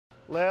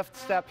Lift,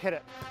 step, hit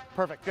it.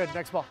 Perfect, good,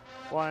 next ball.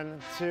 1,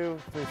 2,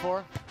 3,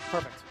 4,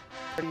 perfect.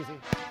 Pretty easy.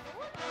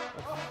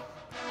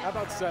 How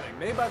about setting?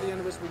 Maybe by the end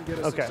of this we can get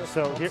a successful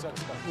so here, set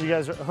spot. you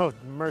guys are, oh,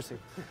 mercy.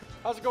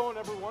 How's it going,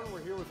 everyone? We're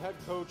here with head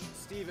coach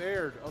Steve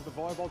Aird of the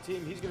volleyball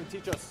team. He's going to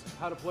teach us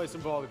how to play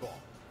some volleyball.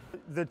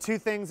 The two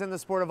things in the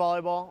sport of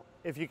volleyball,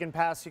 if you can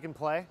pass, you can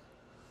play.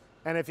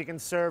 And if you can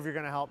serve, you're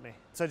going to help me.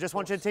 So I just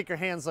want you to take your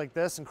hands like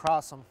this and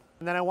cross them.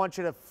 And then I want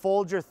you to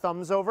fold your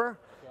thumbs over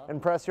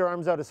and press your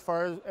arms out as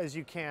far as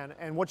you can.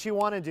 And what you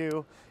want to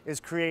do is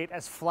create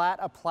as flat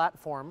a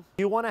platform.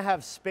 You want to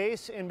have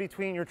space in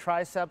between your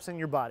triceps and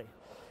your body.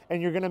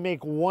 And you're going to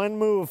make one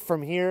move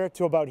from here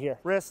to about here.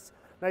 Wrists,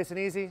 nice and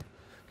easy.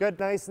 Good,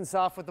 nice and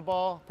soft with the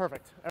ball.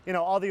 Perfect. You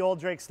know, all the old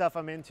Drake stuff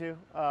I'm into,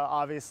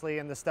 obviously,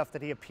 and the stuff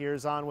that he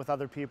appears on with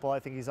other people, I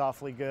think he's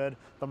awfully good.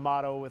 The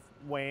motto with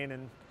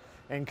Wayne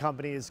and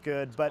company is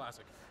good.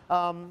 Classic.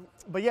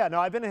 But yeah,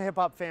 no, I've been a hip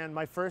hop fan.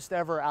 My first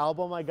ever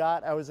album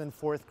I was in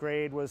 4th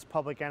grade, was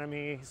Public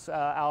Enemy's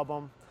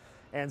album.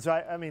 And so,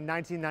 I mean,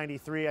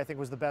 1993, I think,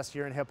 was the best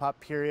year in hip hop,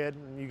 period.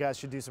 And you guys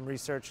should do some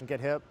research and get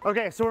hip.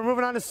 Okay, so we're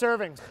moving on to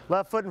serving.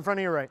 Left foot in front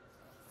of your right.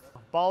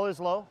 Ball is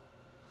low.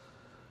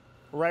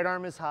 Right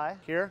arm is high.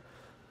 Here,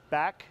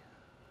 back,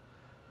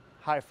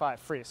 high five,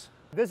 freeze.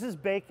 This is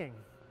baking.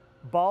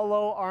 Ball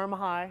low, arm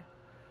high.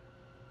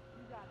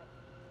 You got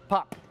it.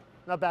 Pop.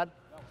 Not bad.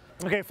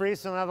 Okay,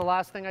 freeze. So now the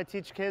last thing I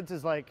teach kids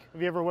is, like,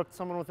 have you ever whipped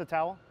someone with a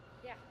towel?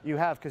 Yeah. You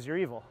have, because you're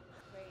evil.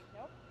 Wait,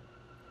 nope.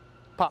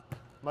 Pop.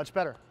 Much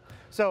better.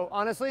 So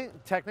honestly,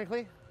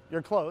 technically,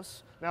 you're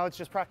close. Now it's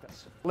just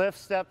practice. Lift,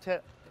 step,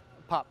 hit,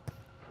 pop.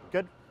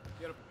 Good?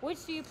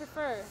 Which do you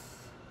prefer,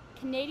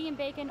 Canadian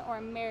bacon or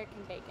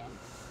American bacon?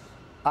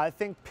 I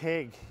think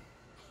pig.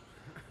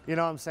 You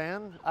know what I'm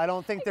saying? I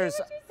don't think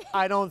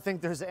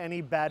there's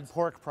any bad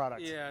pork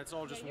product. Yeah, it's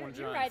all just one giant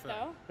You're right, thing.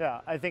 though.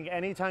 Yeah, I think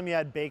anytime you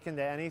add bacon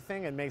to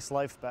anything, it makes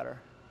life better.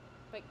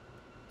 But,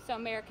 so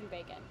American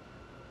bacon.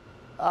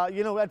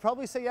 You know, I'd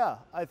probably say yeah.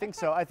 I think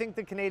so. I think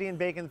the Canadian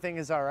bacon thing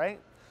is all right.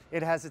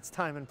 It has its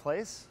time and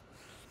place.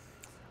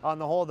 On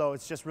the whole, though,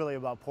 it's just really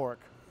about pork.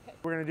 Okay.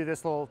 We're gonna do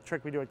this little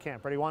trick we do at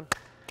camp. Ready? 1,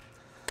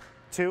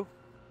 2,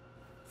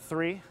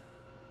 3,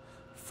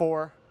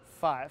 4,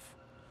 5.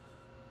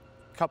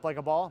 Cup like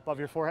a ball above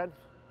your forehead.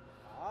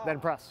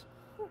 Then press.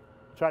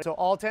 Try it. So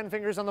all 10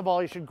 fingers on the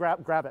ball, you should grab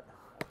it.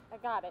 I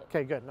got it.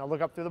 Okay, good. Now look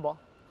up through the ball.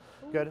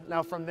 Good.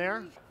 Now from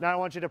there, now I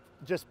want you to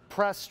just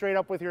press straight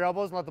up with your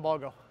elbows and let the ball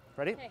go.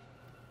 Ready? Okay.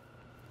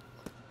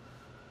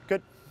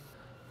 Good.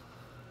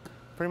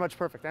 Pretty much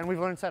perfect. And we've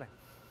learned setting.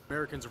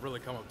 Americans have really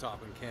come up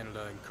top in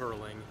Canada in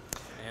curling.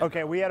 And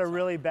Okay, we had a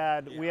really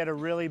bad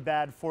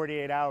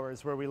 48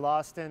 hours where we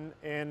lost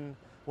in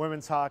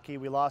women's hockey,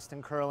 we lost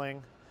in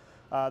curling.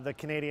 The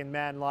Canadian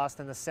men lost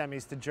in the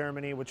semis to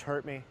Germany, which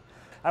hurt me.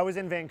 I was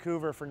in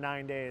Vancouver for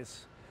 9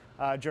 days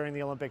during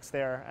the Olympics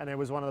there, and it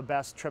was one of the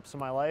best trips of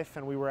my life.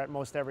 And we were at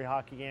most every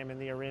hockey game in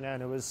the arena,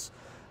 and it was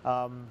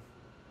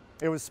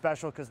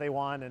special because they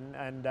won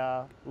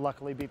and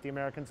luckily beat the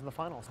Americans in the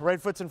finals.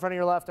 Right foot's in front of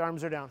your left,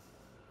 arms are down.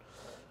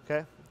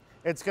 Okay,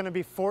 it's going to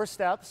be 4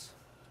 steps.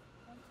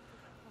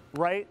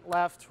 Right,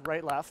 left,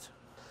 right, left.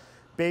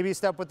 Baby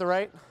step with the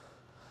right,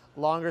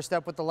 longer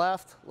step with the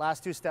left.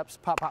 Last 2 steps,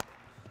 pop, pop.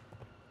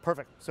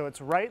 Perfect. So it's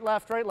right,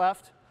 left,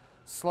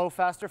 slow,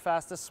 faster,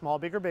 fastest, small,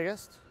 bigger,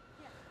 biggest.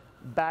 Yeah.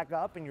 Back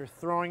up, and you're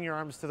throwing your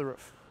arms to the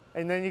roof.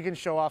 And then you can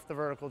show off the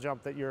vertical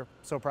jump that you're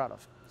so proud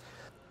of.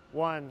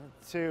 1,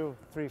 2,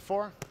 3,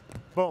 4.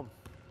 Boom.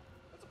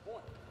 That's a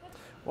point.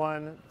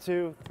 1,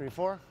 2, 3,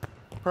 4.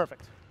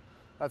 Perfect.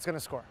 That's going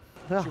to score.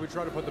 Should we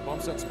try to put the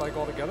bump set spike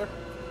all together?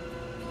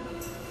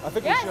 I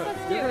think Yes, we should.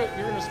 let's do You're it.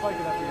 going to spike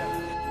it at the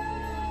end.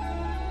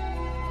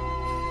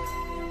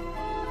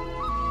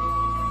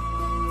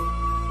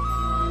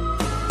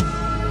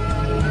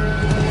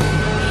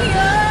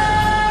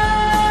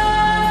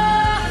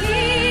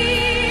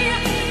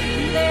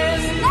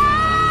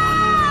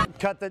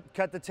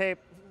 Cut the tape.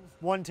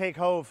 1 take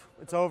hove.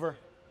 It's over.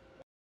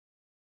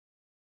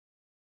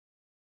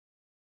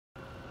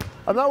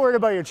 I'm not worried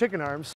about your chicken arms.